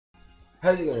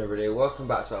How's it going, everybody? Welcome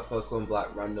back to our Pokemon Black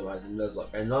Randomizer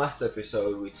Nuzlocke. In the last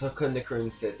episode, we took on the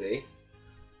Queen City,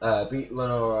 beat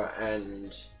Lenora,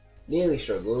 and nearly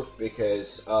struggled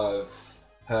because of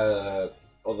her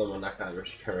other one. I can't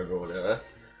remember whatever.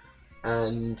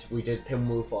 And we did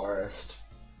Pinwheel Forest,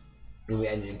 and we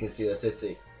ended in Castillo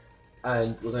City.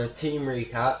 And we're going to team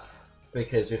recap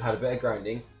because we've had a bit of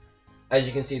grinding. As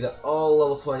you can see, they're all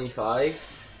level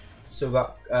 25. So we've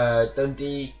got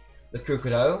Dundee the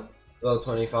Crocodile, level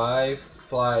 25,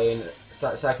 flying,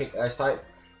 psychic ice type,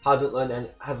 hasn't learned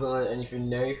anything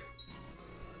new.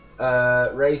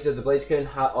 Razor the Blaziken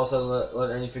also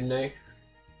learned anything new.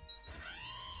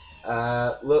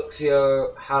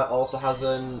 Luxio also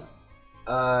hasn't.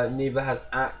 Neither has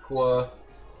Aqua.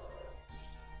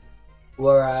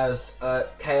 Whereas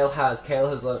Kale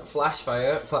has learned Flash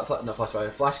Fire,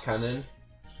 Flash Cannon,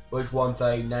 which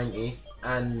 130-90,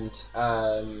 and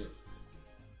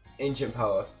Ancient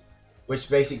Power, which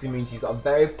basically means he's got a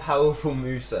very powerful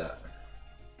moveset.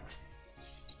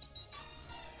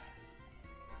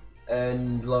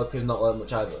 And Locke has not learned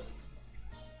much either.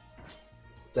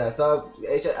 So I thought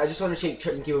I just want to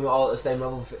keep them all at the same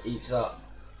level for each start.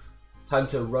 Time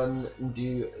to run and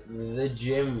do the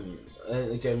gym. I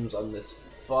think the gym's on this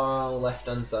far left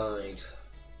hand side,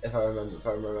 if I'm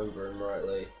remembering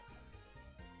rightly.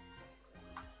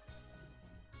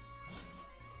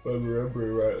 If I'm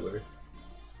remembering rightly.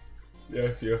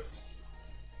 Yes, yeah.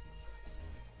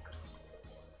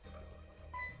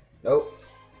 Oh.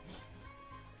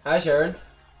 Hi, Sharon.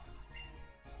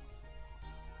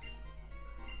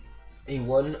 He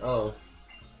won? Oh.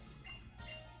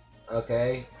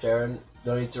 Okay, Sharon,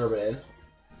 don't need to rub it in.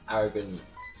 Arrogant.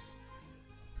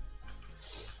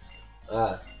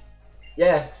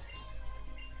 Yeah.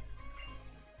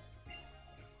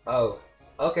 Oh,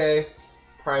 okay.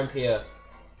 Prime Pier.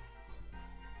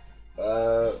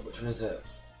 Which one is it?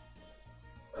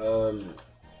 I'm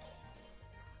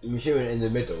assuming in the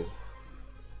middle.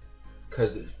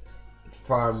 Because it's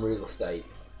prime real estate.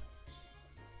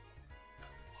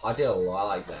 I did a lot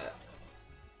like that.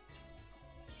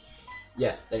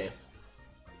 Yeah, there you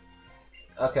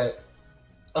go. Okay.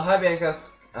 Oh, hi Bianca.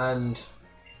 And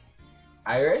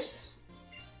Iris?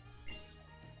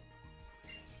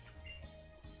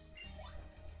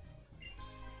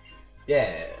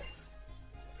 Yeah.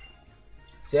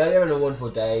 So yeah, you're having a wonderful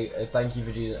day. Thank you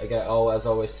for choosing again. Oh, as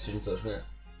always, to choosing such minute.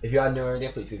 If you are new already,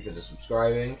 please consider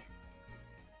subscribing.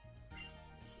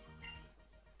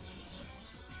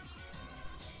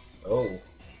 Oh.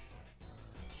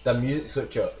 The music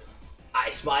switch up.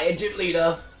 I spy a gym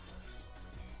leader!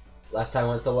 Last time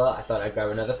went so well, I thought I'd grab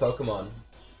another Pokemon.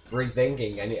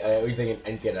 Rethinking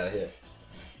and get out of here.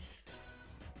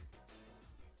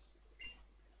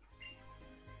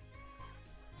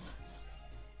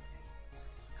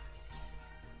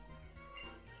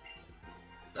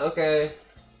 Okay.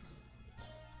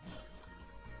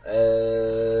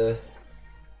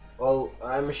 Well,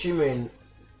 I'm assuming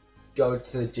go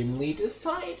to the gym leader's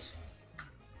side?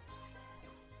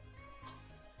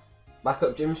 Back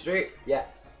up Gym Street? Yeah.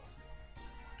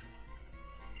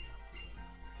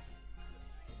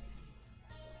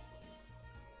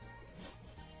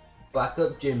 Back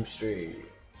up Gym Street.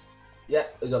 Yeah,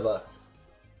 it's over.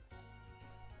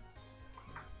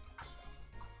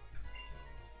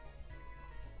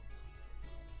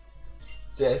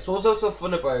 So yeah, so what's also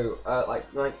fun about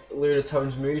like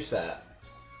Lunatone's moveset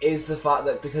is the fact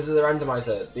that because of the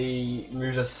randomizer, the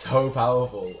moves are so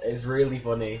powerful. It's really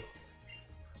funny.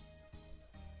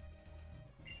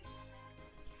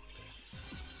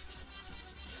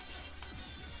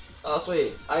 Oh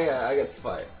sweet, I get to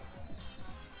fight.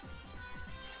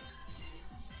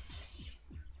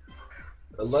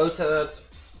 A Lotus.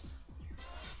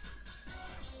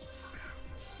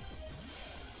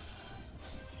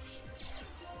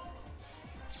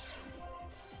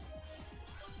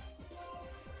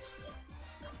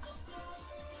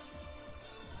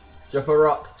 Drop a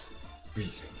rock.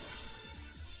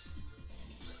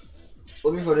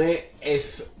 Would be funny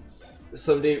if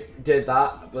somebody did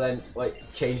that, but then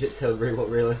like changed it to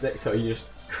realistic, so you just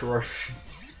crush.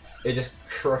 It just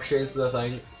crushes the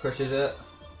thing, crushes it.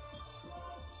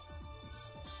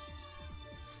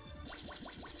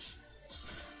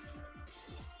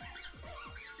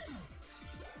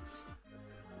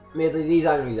 Mainly these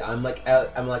enemies, I'm like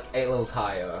 8 levels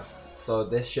higher, so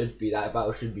this should be that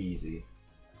battle should be easy.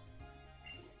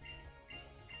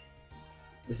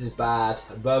 This is bad.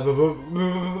 Bad. Oh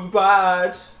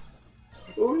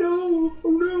no! Oh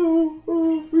no!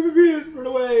 Oh, we've been run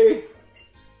away.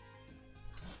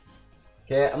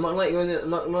 Okay, I'm not letting you in. I'm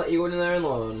not gonna let you go in there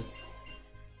alone.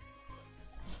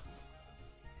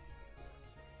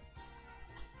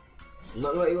 I'm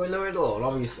not letting you in the middle,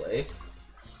 obviously.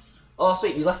 Oh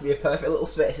sweet, you left me a perfect little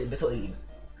space in between.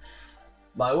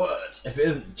 My word, if it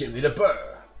isn't Jimmy the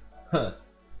Burr. Huh.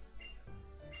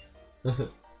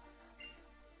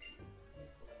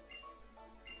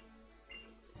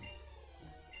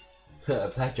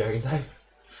 Black dragon type.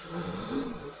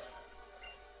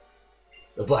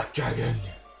 The black dragon.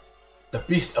 The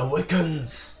beast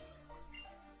awakens.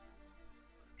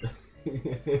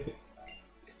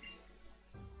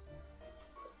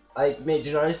 Like, mate, do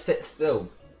you not sit still?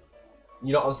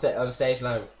 You're not on stage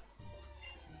now.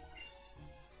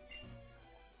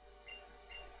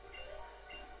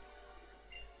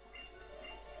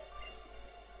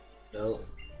 No.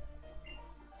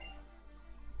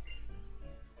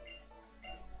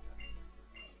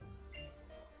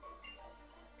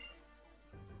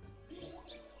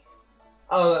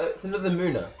 Oh, it's another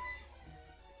Mooner.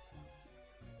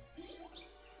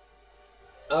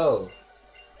 Oh.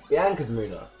 Bianca's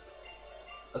Mooner.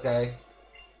 Okay.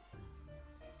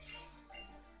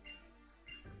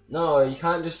 No, you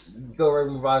can't just go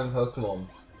around reviving Pokemon.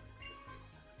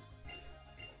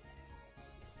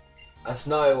 That's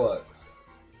not how it works.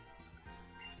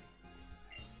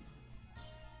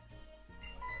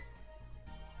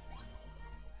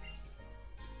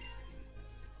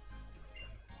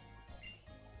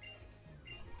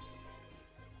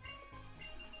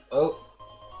 Oh.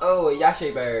 Oh, a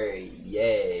Yashi Berry.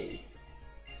 Yay.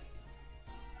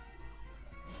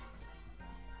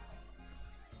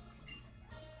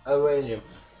 Oh, wait, Jim.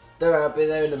 Don't worry, I'll be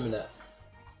there in a minute.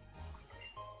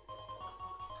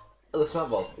 Oh, the smart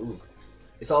ball. Ooh.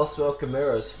 It's all smoke and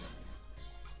mirrors.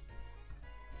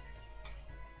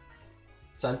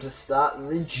 Time to start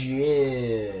the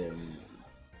gym.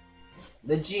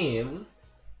 The gym?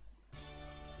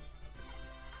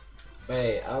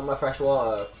 Wait, I want my fresh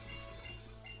water.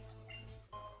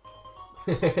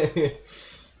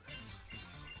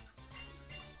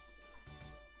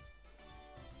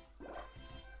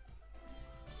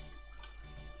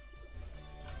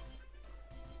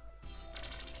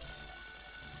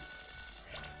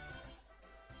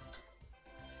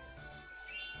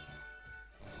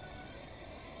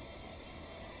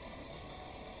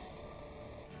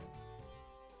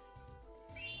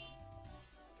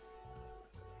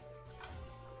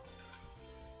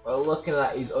 Well, looking at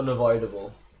that, he's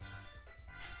unavoidable.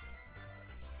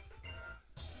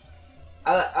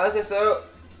 I was so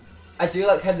I do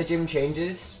like how the gym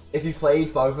changes if you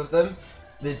played both of them.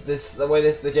 The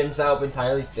way the gym's set up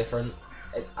entirely different.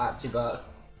 It's actually better.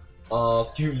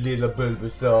 Oh, cute little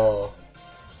Bulbasaur.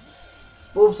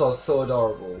 Bulbasaur's so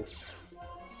adorable.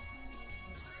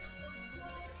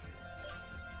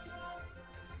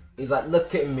 He's like,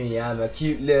 look at me, I'm a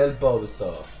cute little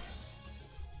Bulbasaur.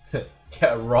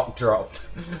 Get a rock dropped.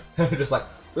 Just like,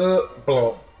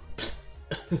 blow.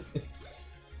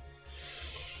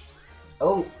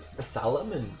 Oh, the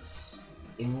Salamence.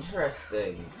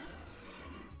 Interesting.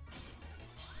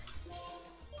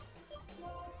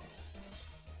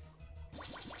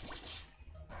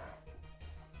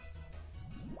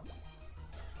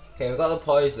 Okay, we've got the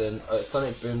poison.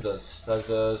 Sonic Boom does. That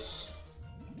does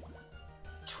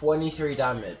 23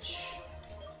 damage.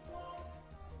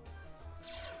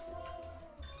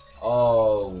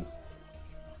 Oh.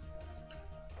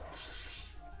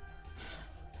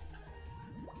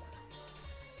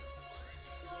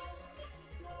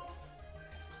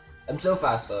 I'm so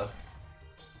fast though.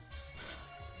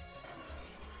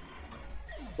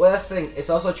 Well, that's the thing. It's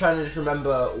also trying to just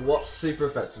remember what's super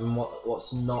effective and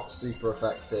what's not super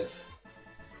effective.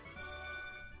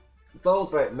 It's all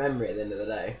about memory at the end of the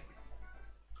day.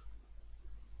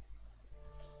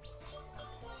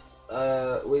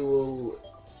 We will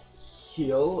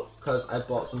heal because I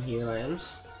bought some healing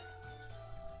items.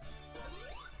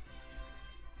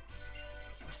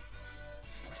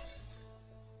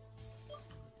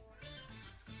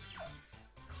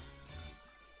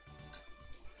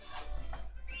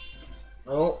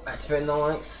 Oh, activating the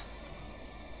lights.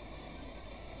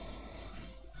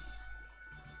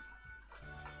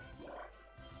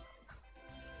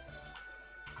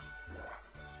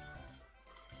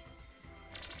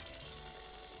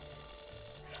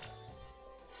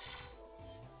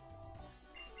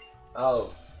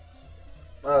 Oh.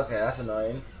 Okay, that's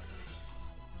annoying.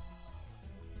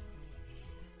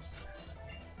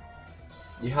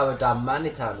 You have a damn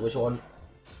Manitan, which one?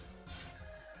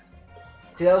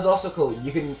 See, that was also cool.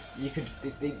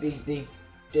 They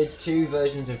did two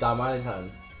versions of Darmanitan.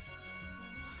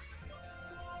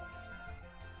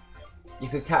 You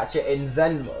could catch it in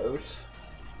Zen mode.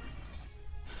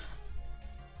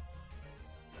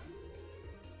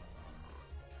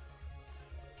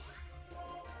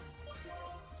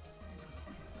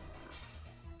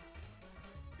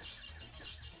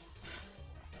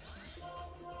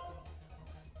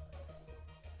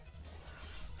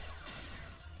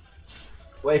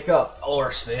 Wake up,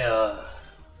 Aura Sphere!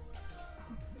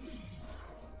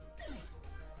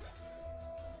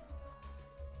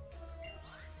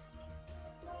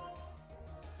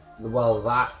 Well,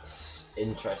 that's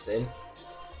interesting.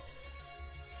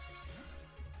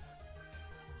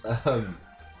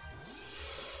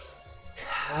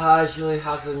 Casually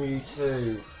has a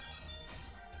Mewtwo.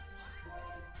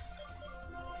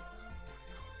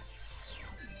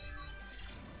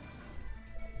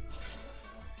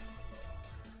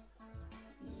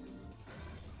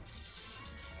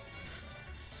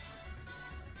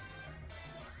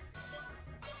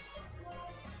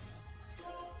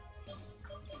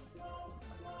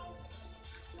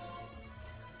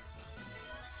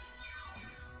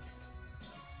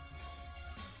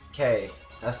 Okay,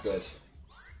 that's good.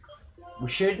 We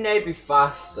should now be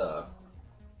faster.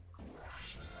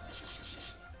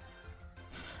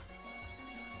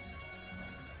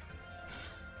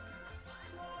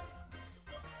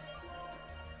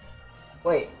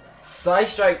 Wait, Psy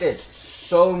Strike did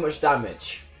so much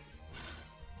damage.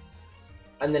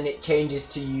 And then it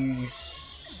changes to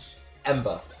use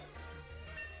Ember.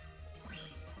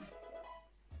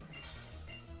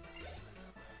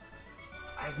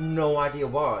 I have no idea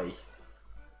why.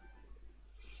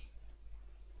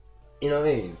 You know what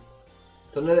I mean?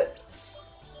 So no,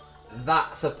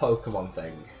 that's a Pokemon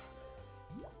thing.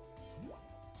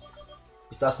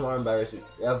 If that's more embarrassing.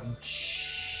 We have...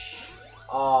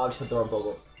 Oh, I just hit the wrong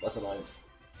Pokemon. That's annoying.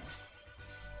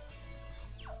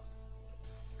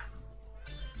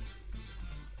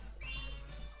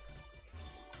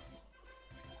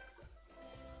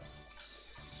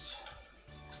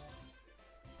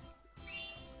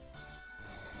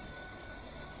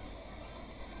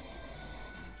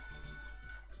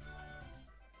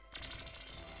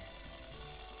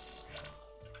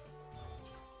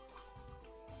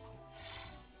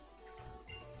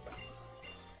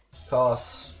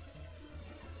 Course.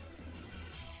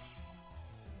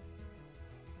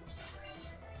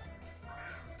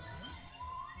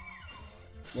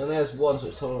 He only has one, so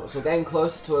it's total. So we're getting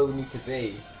closer to where we need to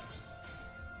be.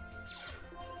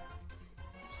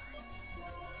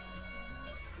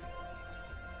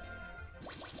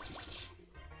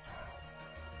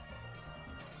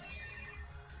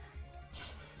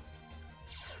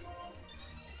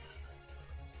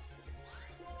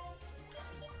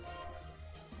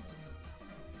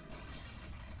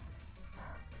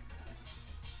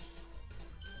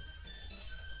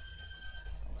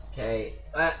 Okay,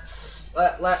 let's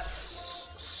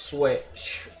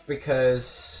switch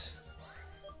because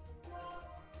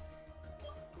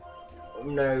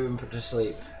no room put to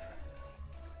sleep.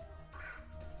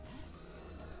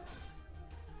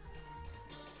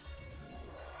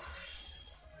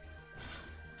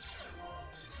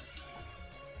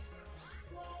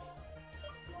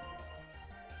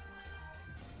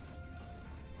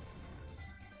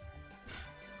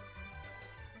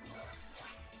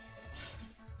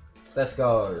 Let's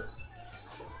go.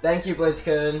 Thank you,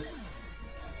 Blaziken.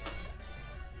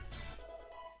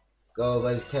 Go,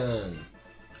 Blaziken.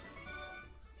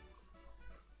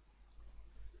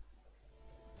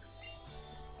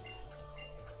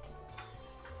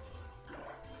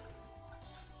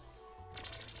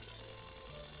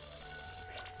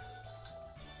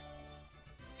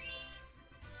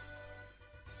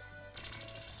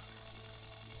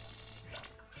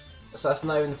 So that's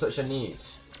not even such a need.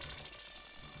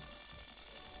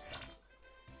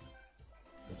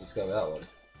 Let's go with that one.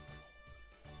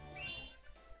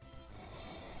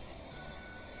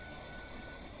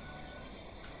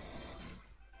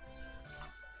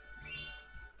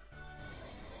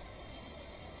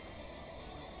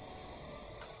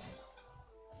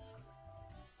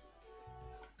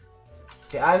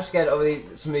 See, I'm scared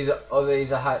of some of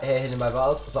these are here hitting my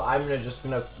battles, so I'm just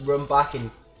gonna run back and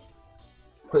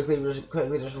quickly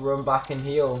just run back and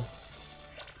heal.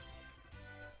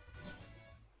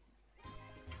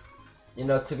 You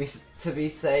know, to be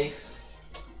safe.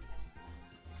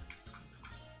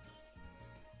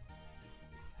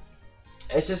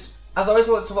 It's just, as I always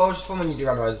thought, it's always fun when you do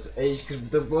randomizers, is because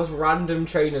the most random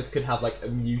trainers could have like a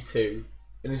Mewtwo,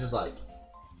 and it's just like,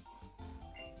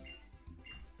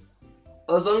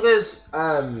 as long as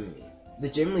the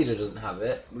gym leader doesn't have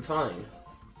it, we're fine.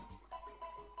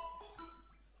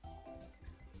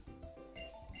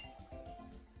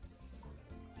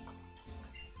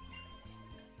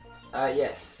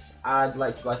 Yes, I'd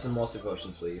like to buy some more super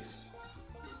potions, please.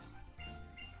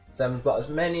 So we've got as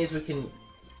many as we can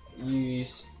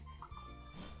use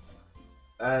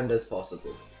and as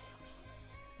possible.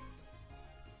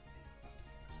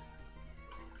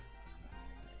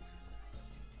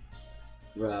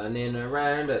 Running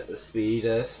around at the speed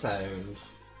of sound.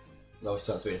 No, it's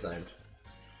not speed of sound.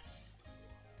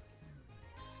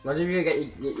 Imagine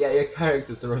if you get your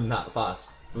character to run that fast.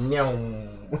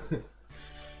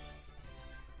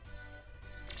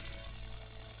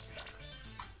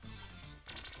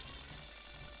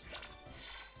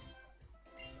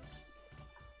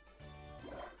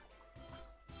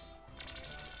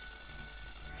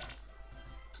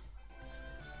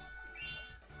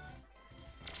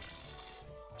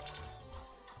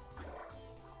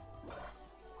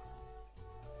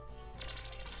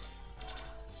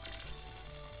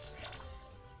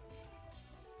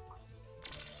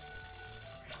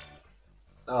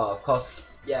 Oh, of course,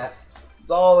 yeah.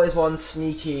 There's always one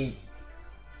sneaky...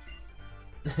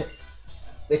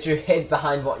 literally hid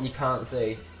behind what you can't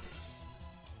see.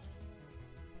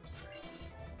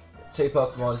 2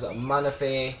 Pokemon, got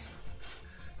Manaphy.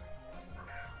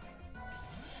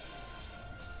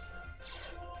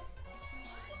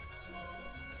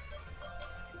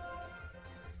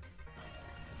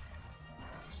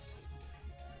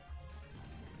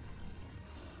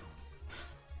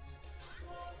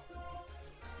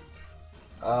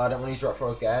 I don't want to use Rock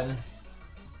Throw again.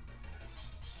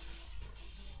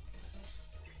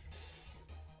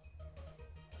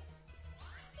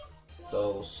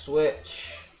 So we'll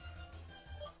switch.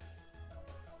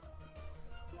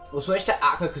 We'll switch to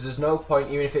Aqua because there's no point,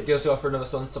 even if it does go for another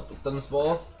Stun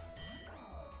Spore.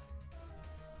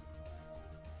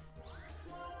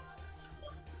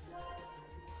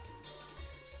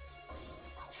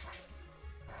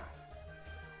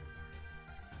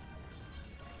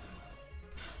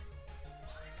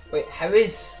 Wait, how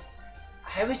is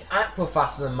Aqua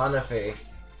faster than Manaphy?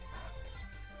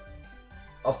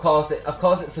 Of course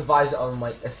it survives it on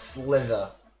like a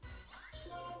slither.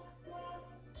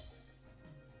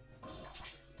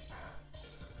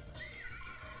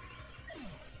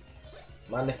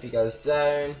 Manaphy goes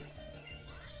down.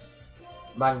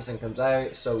 Magnuson comes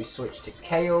out, so we switch to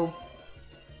Kale.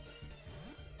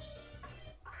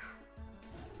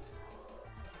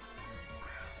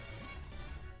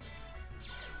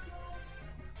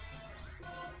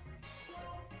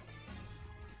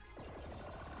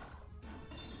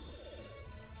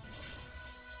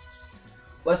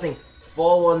 Last thing,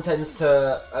 4-1 tends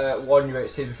to warn you about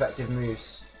super effective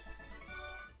moves.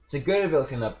 It's a good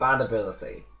ability and a bad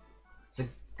ability. It's a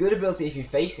good ability if you're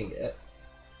facing it.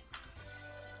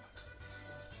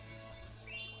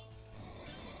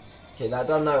 Okay, that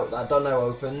don't know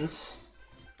opens.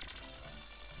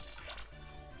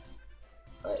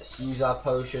 Let's use our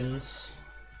potions.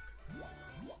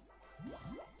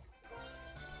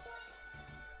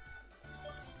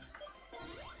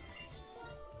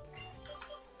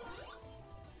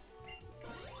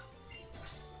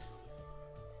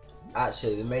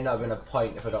 Actually, there may not have been a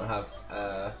point if I don't have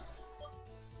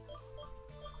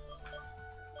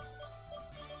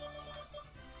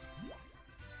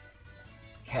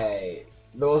okay,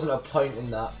 there wasn't a point in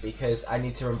that because I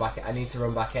need to run back. I need to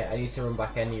run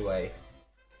back anyway.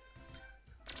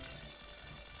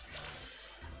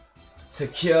 To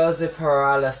cure the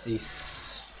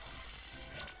paralysis.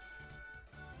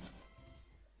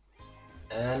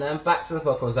 And then back to the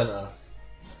Pokemon Center.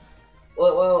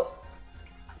 Well,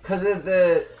 because of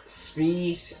the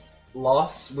speed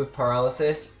loss with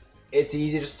paralysis, it's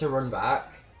easy just to run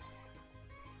back.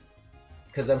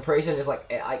 Because I'm pretty certain it's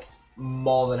like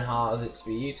more than half its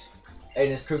speed.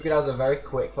 And as Crocodile's a very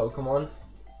quick Pokemon,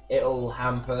 it'll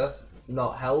hamper,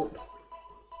 not help.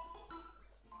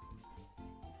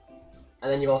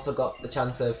 And then you've also got the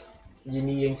chance of you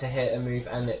needing to hit a move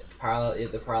and the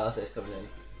paralysis coming in.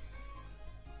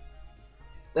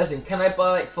 Listen, can I buy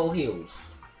like full heals?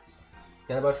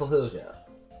 Can I buy full heals yet?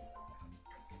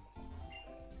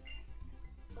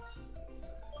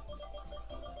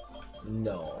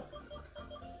 No.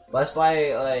 Let's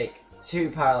buy like 2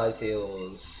 paralyzed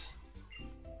heals,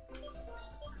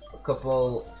 a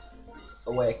couple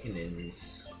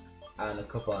awakenings, and a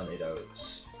couple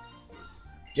antidotes.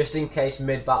 Just in case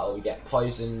mid-battle we get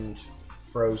poisoned,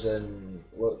 frozen,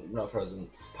 well, not frozen,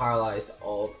 paralyzed,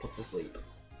 or put to sleep.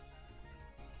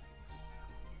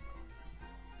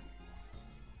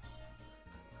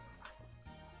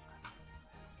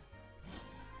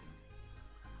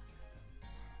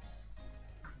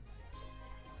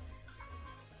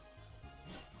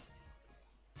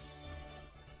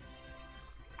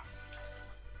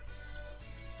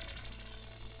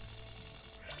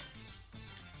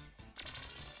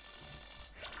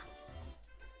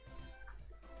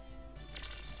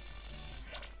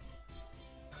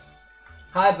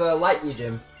 Hi, Burr, like you,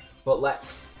 Jim, but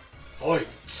let's fight.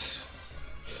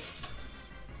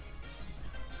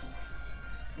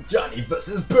 Bunny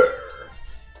versus Burr.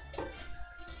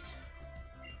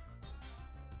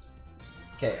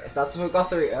 Okay, so that's with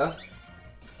Gothorita.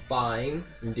 Fine,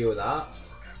 we can deal with that.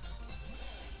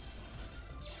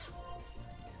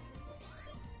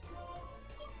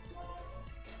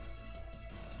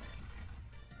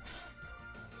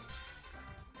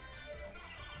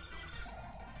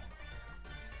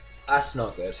 That's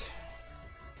not good.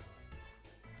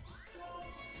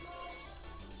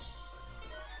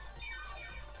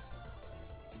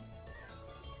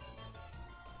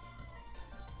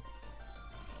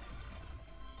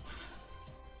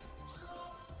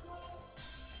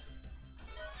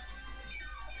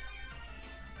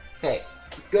 Okay,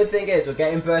 good thing is we're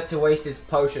getting Bert to waste his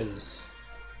potions.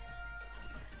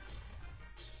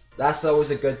 That's always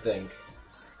a good thing.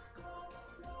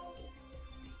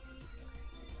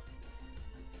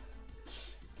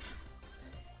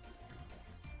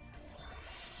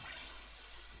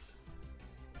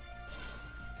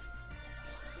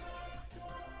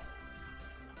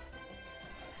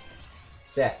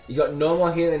 So yeah, you got no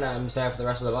more healing items now for the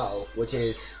rest of the battle, which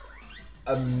is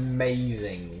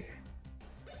amazing.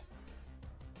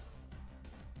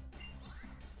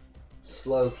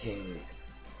 Slowking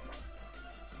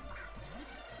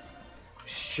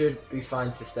should be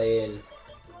fine to stay in.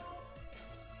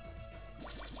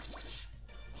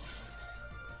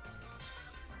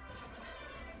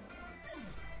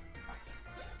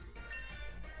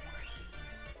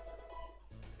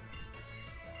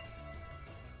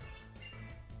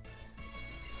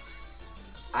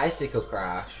 Icicle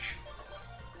Crash.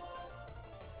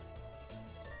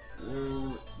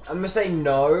 I'm gonna say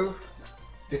no,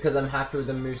 because I'm happy with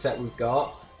the moveset we've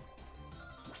got.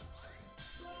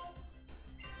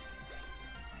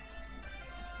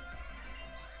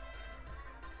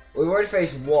 We've already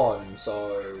faced one,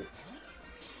 so...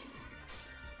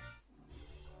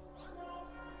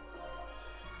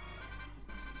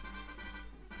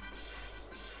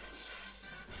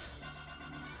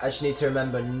 I just need to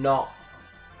remember not...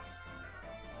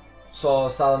 So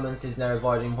Salamence is now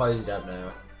avoiding Poison Jab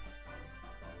now.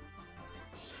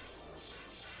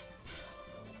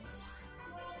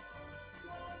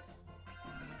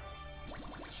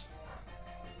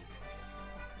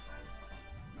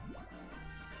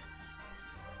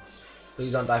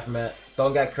 Please don't die from it.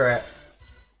 Don't get crit.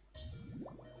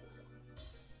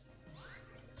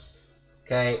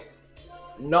 Okay.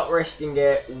 Not risking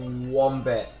it one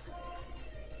bit.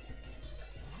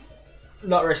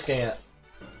 Not risking it.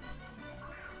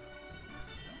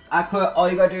 Aqua, all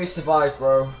you gotta do is survive,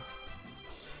 bro.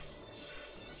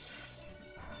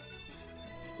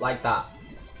 Like that.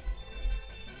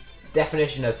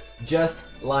 Definition of just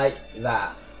like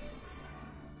that.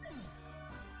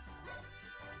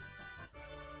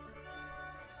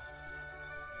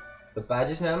 The badge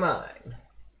is now mine.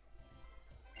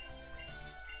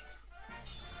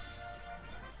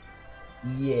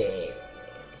 Yeah.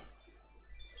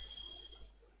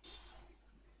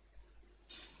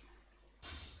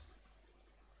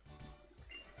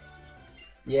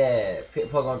 Yeah,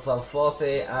 pick Pokemon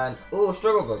 1240 and ooh,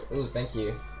 Struggle Bug. Ooh, thank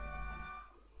you.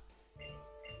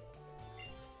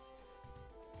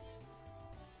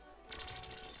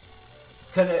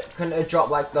 Can it drop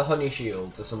like the Honey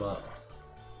Shield or something?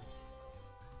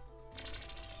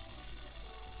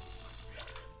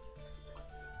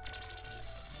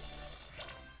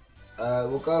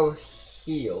 We'll go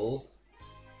heal.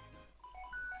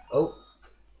 Oh.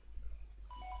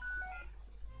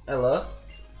 Hello.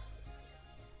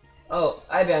 Oh,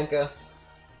 hi Bianca.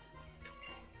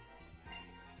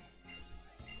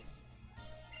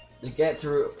 You get to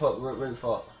route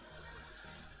 4.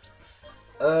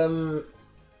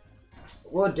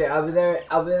 We'll do. I'll be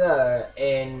there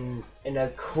in a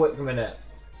quick minute.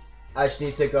 I just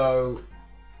need to go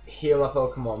heal my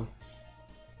Pokemon.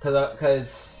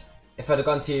 Cause if I'd have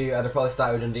gone to you, I'd have probably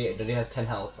started with Dundee. Dundee has 10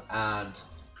 health, and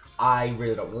I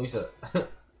really don't want to lose it.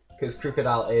 Because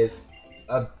Crocodile is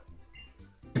a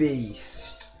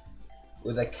beast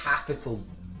with a capital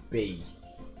B.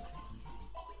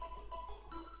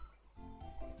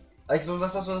 Like, so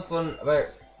that's also fun about,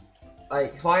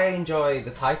 like, why I enjoy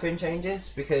the typing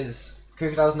changes, because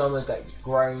Crocodile's normally like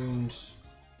ground.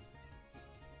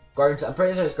 I'm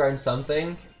pretty sure it's ground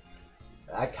something.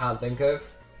 I can't think of.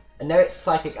 And now it's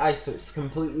Psychic Ice, so it's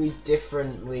completely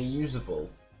differently usable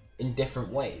in different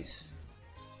ways.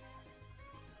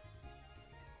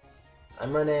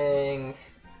 I'm running.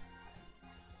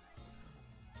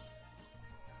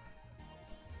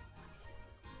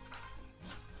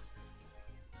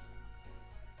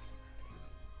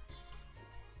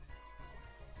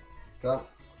 Go on.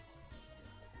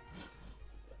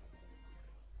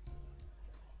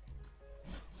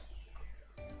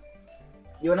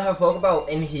 You wanna have a pokeball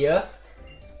in here?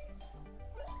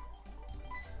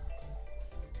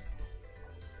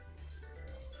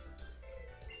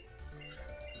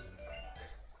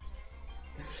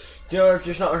 Do you know,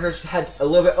 just not just head a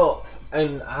little bit up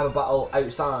and have a battle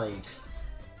outside?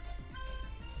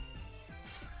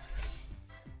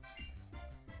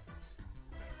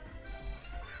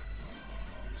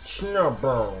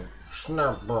 Snowball,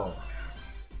 snowball.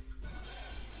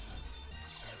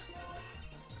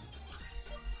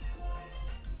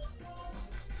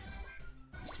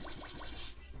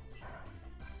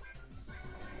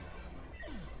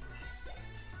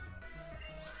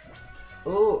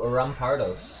 Ooh, a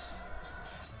Rampardos.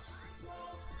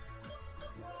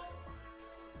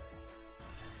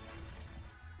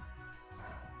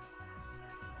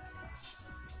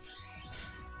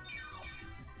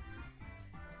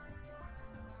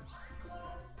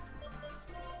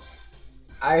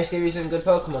 Iris gave you some good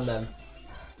Pokemon then.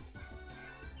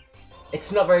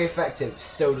 It's not very effective,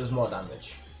 still does more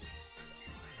damage.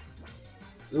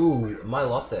 Ooh,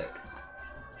 Milotic.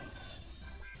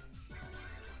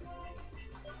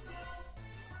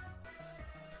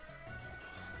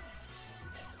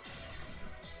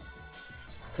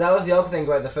 So that was the other thing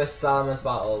about the first Salamence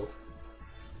battle.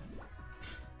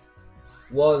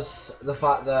 Was the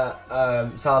fact that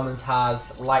Salamence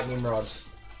has Lightning Rod,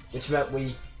 which meant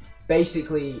we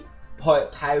basically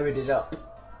powered it up.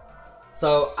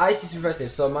 So Ice is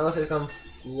effective, so Milotic's gone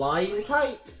Flying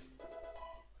type?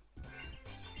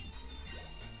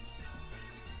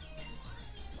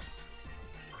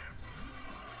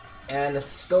 And a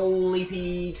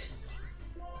Scolipede.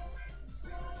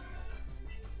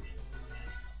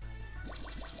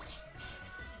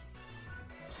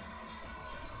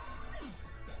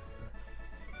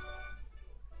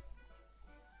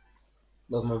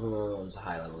 Love my one's a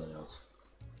high level than else.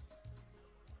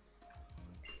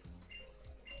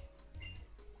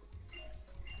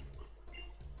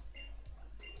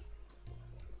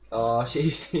 Oh, she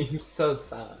seems so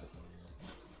sad.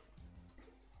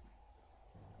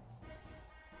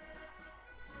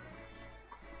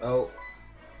 Oh,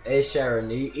 hey Sharon,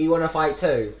 you want to fight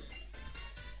too?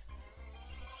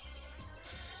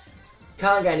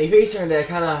 Can't get any pizza in there,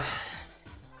 can I?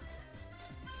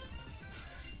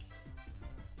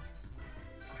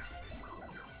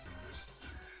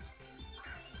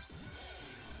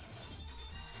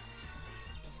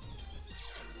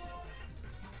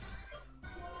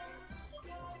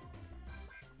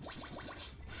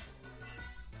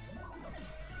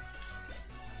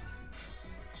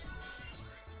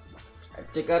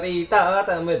 Chicarita,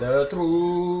 tell me the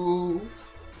truth.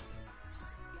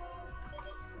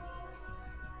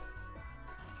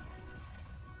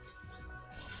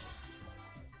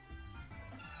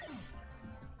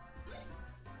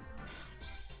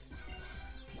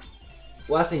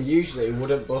 Well, I think usually it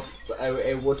wouldn't buff,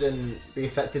 it wouldn't be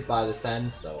affected by the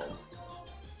sandstorm.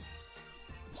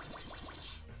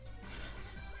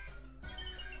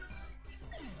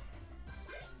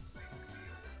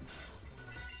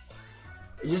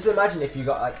 Just imagine if you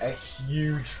got like a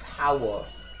huge power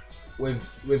with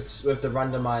the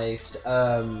randomized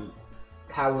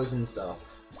powers and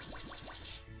stuff.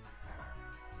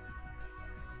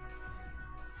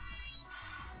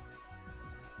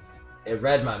 It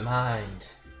read my mind.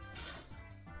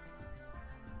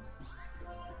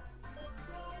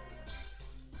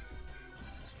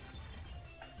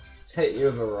 Let's hit you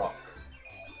with a rock.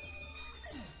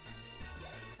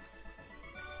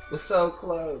 We're so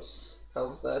close.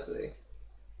 12:30.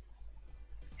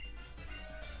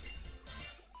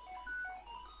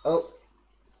 Oh.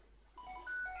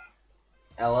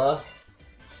 Ella.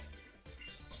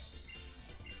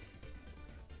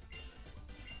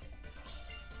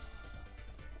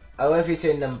 I went for you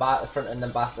to front of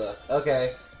Nimbasa.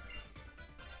 Okay.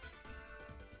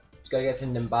 Just gotta get to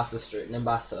Nimbasa Street.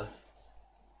 Nimbasa.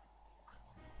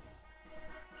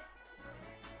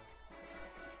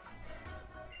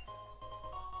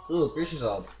 Ooh, Grisha's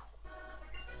on.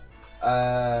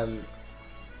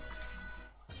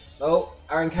 Oh,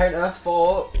 our encounter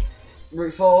for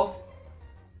Route 4.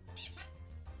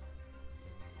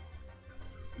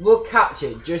 We'll catch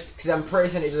it just because I'm pretty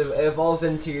certain it evolves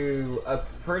into a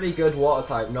pretty good water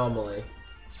type normally.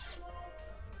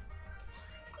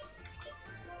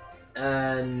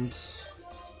 And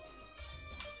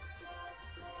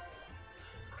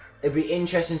it'd be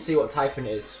interesting to see what typing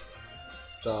it is.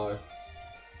 So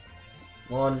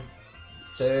 1,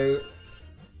 2,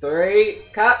 3,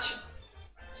 catch!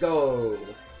 Let's go!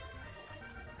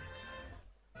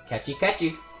 Catchy,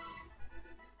 catchy!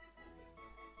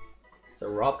 It's a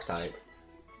rock type.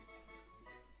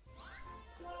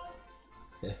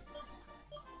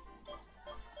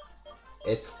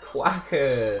 It's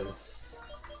Quackers.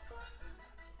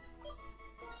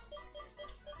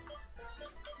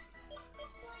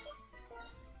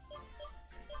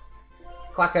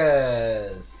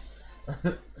 Quackers.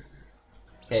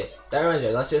 Okay, that reminds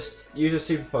me, let's just use a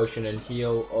super potion and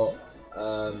heal up.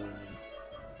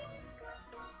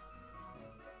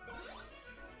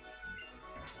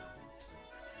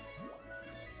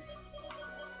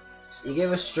 You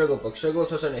gave us Struggle Book. Struggle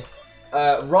to certainly.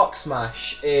 Rock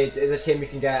Smash is a team you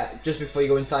can get just before you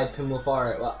go inside Primrose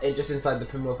Forest. Well, just inside the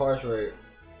Primrose Forest route,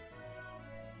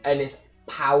 and it's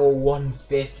power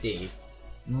 150,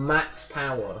 max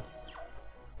power.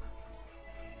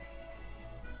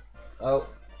 Oh.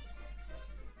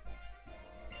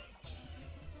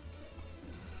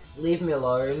 Leave me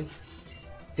alone.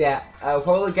 So yeah, I'll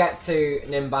probably get to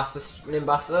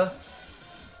Nimbasa.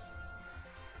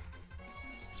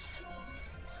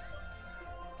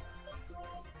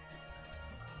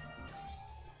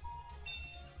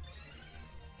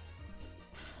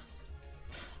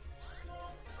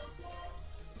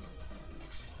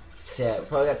 So yeah, we'll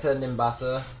probably get to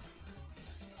Nimbasa.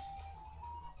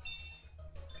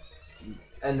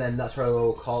 And then that's where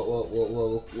we'll call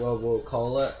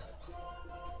it.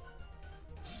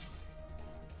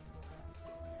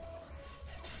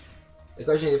 The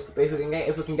question is,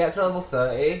 if we can get to level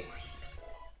 30,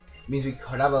 means we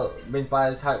could have a means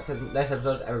by the time, because next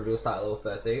episode everybody will start at level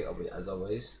 30, as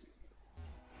always.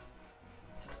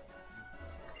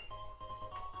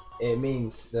 It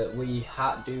means that we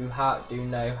do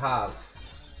now have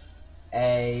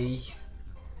a.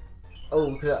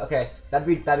 Oh, okay,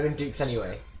 that'd have been dupes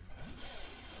anyway.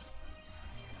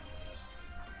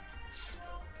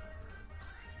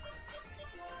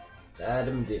 That'd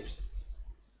have been dupes.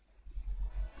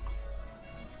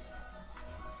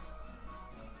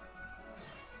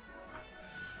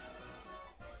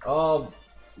 Oh,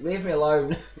 leave me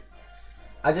alone.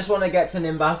 I just want to get to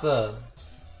Nimbasa.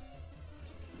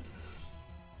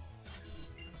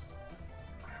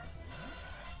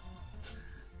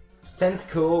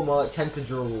 Tentacle, more like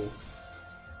Tentadrool.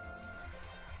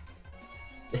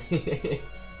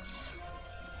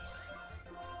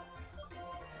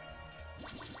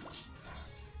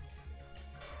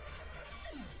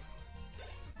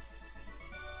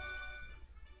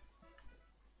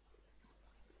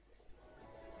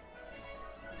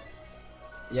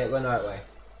 Yeah, going the right way.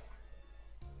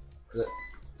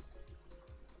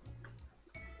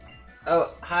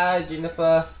 Oh, hi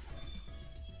Juniper.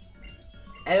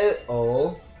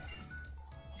 Oh.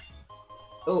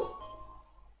 Oh.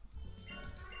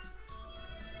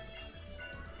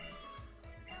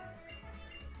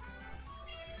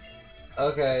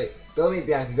 Okay, go meet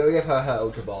Bianca, go give her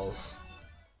Ultra Balls.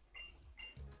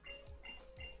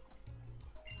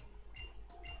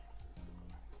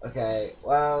 Okay,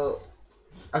 well,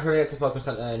 I can get to Pokemon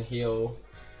Center and heal.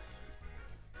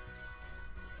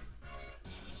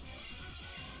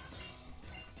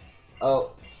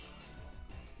 Oh.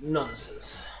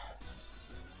 Nonsense.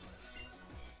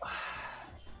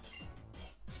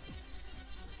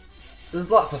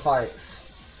 There's lots of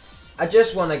fights. I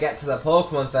just want to get to the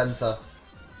Pokemon Center.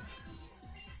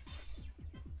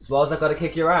 As well as I gotta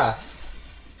kick your ass.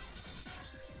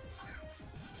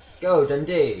 Go,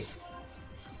 Dundee.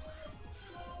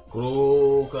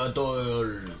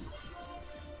 Crocodile.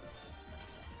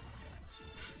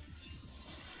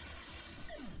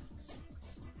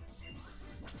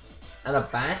 And a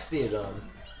Bastiodon.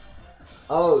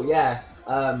 Oh yeah,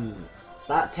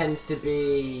 that tends to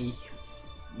be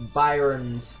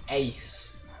Byron's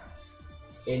ace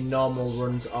in normal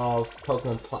runs of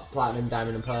Pokemon Platinum,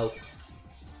 Diamond and Pearl.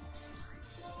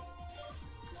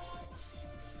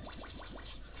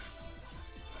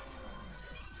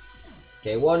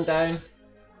 Okay, one down.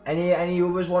 Any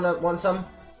others want some?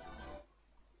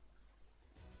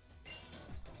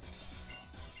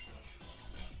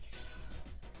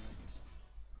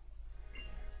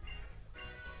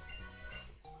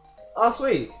 Oh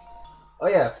sweet! Oh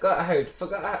yeah, forgot how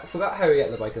we get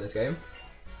the bike in this game.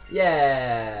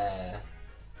 Yeah.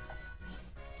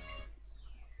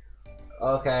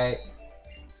 Okay.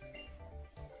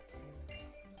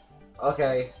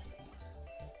 Okay.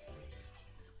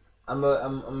 I'm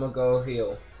gonna go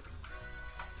heal.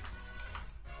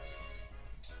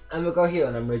 I'm gonna go heal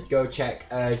and I'm gonna go check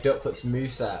Ducklet's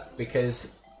moveset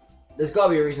because there's gotta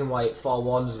be a reason why it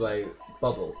forewarns about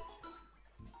Bubble.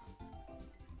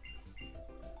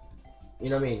 You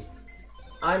know what I mean?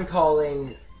 I'm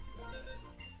calling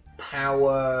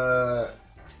power.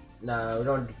 No, we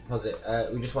don't want to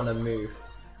deposit. We just want to move.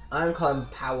 I'm calling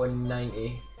power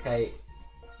 90. Okay.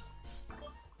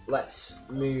 Let's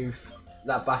move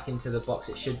that back into the box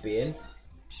it should be in.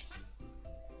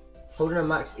 Holding a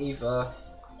max Ether.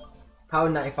 Power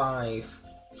 95.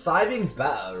 Psybeam's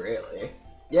better, really.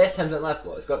 Yeah, it's 10% left,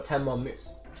 but it's got 10 more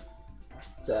moves.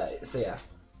 So yeah.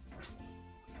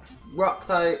 Rock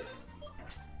type.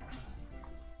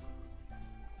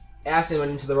 It actually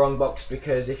went into the wrong box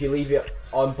because if you leave it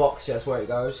on box, that's where it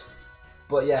goes.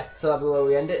 But yeah, so that'll be where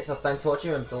we end it. So thanks for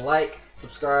watching. Remember to like,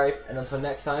 subscribe, and until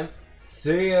next time,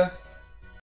 see ya!